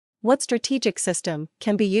What strategic system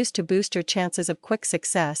can be used to boost your chances of quick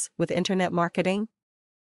success with internet marketing?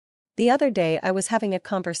 The other day I was having a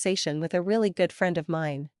conversation with a really good friend of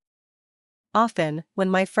mine. Often,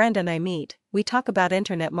 when my friend and I meet, we talk about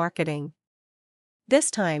internet marketing.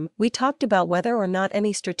 This time, we talked about whether or not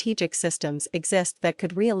any strategic systems exist that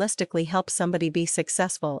could realistically help somebody be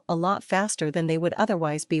successful a lot faster than they would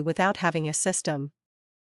otherwise be without having a system.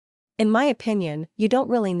 In my opinion, you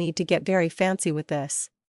don't really need to get very fancy with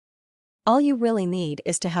this. All you really need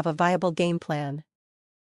is to have a viable game plan.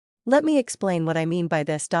 Let me explain what I mean by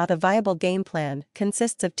this. A viable game plan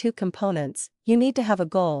consists of two components. You need to have a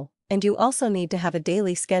goal, and you also need to have a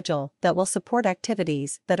daily schedule that will support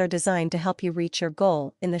activities that are designed to help you reach your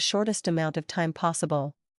goal in the shortest amount of time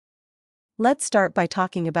possible. Let's start by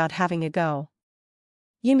talking about having a go.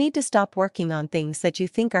 You need to stop working on things that you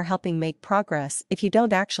think are helping make progress if you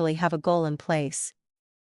don't actually have a goal in place.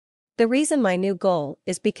 The reason my new goal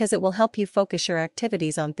is because it will help you focus your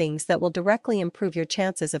activities on things that will directly improve your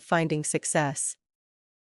chances of finding success.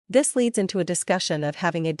 This leads into a discussion of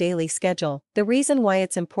having a daily schedule. The reason why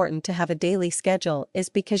it's important to have a daily schedule is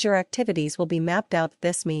because your activities will be mapped out.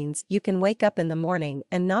 This means you can wake up in the morning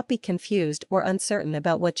and not be confused or uncertain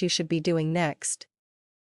about what you should be doing next.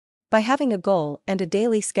 By having a goal and a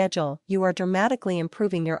daily schedule, you are dramatically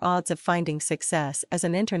improving your odds of finding success as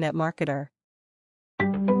an internet marketer.